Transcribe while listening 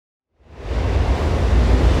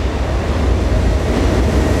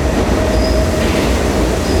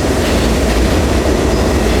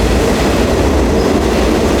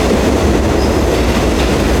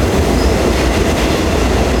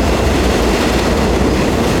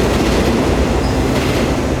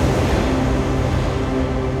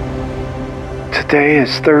Today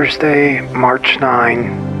is Thursday, March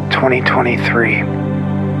 9, 2023.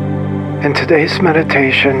 And today's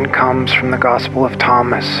meditation comes from the Gospel of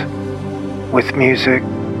Thomas, with music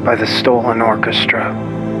by the Stolen Orchestra.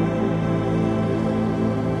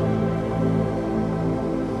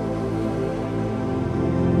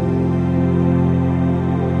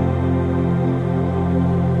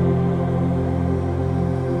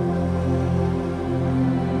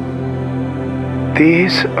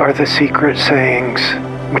 These are the secret sayings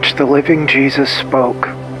which the living Jesus spoke,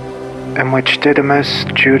 and which Didymus,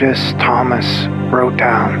 Judas, Thomas wrote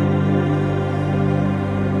down.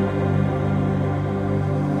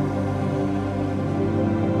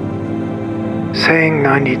 Saying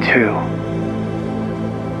 92.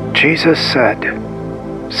 Jesus said,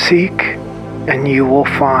 "Seek, and you will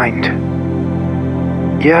find.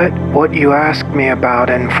 Yet what you asked me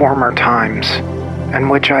about in former times, and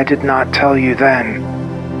which I did not tell you then,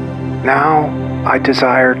 now I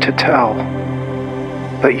desire to tell,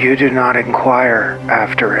 but you do not inquire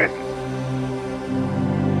after it."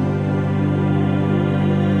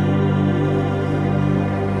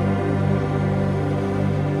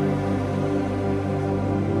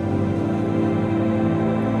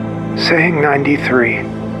 Saying 93.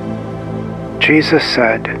 Jesus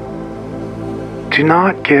said, "Do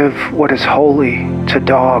not give what is holy to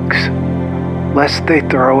dogs, lest they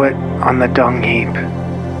throw it on the dung heap.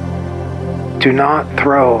 Do not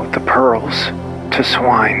throw the pearls to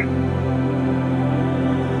swine."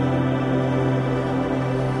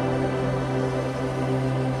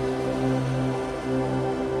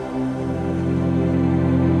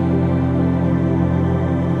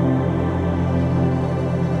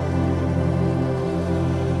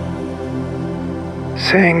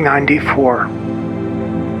 Saying 94.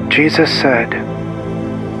 Jesus said,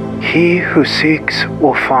 "He who seeks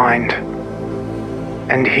will find,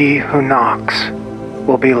 and he who knocks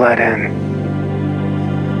will be let in."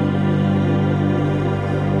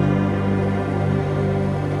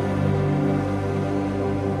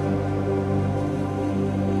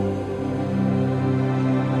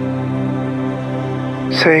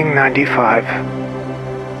 Saying 95.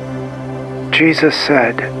 Jesus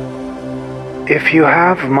said, "If you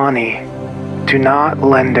have money, do not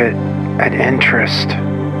lend it at interest,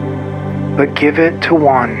 but give it to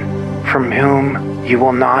one from whom you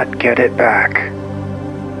will not get it back."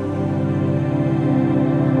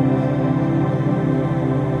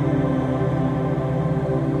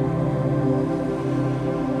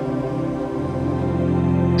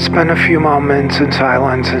 Spend a few moments in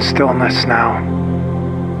silence and stillness now,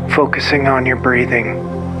 focusing on your breathing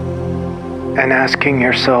and asking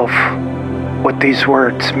yourself what these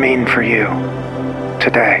words mean for you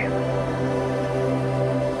today.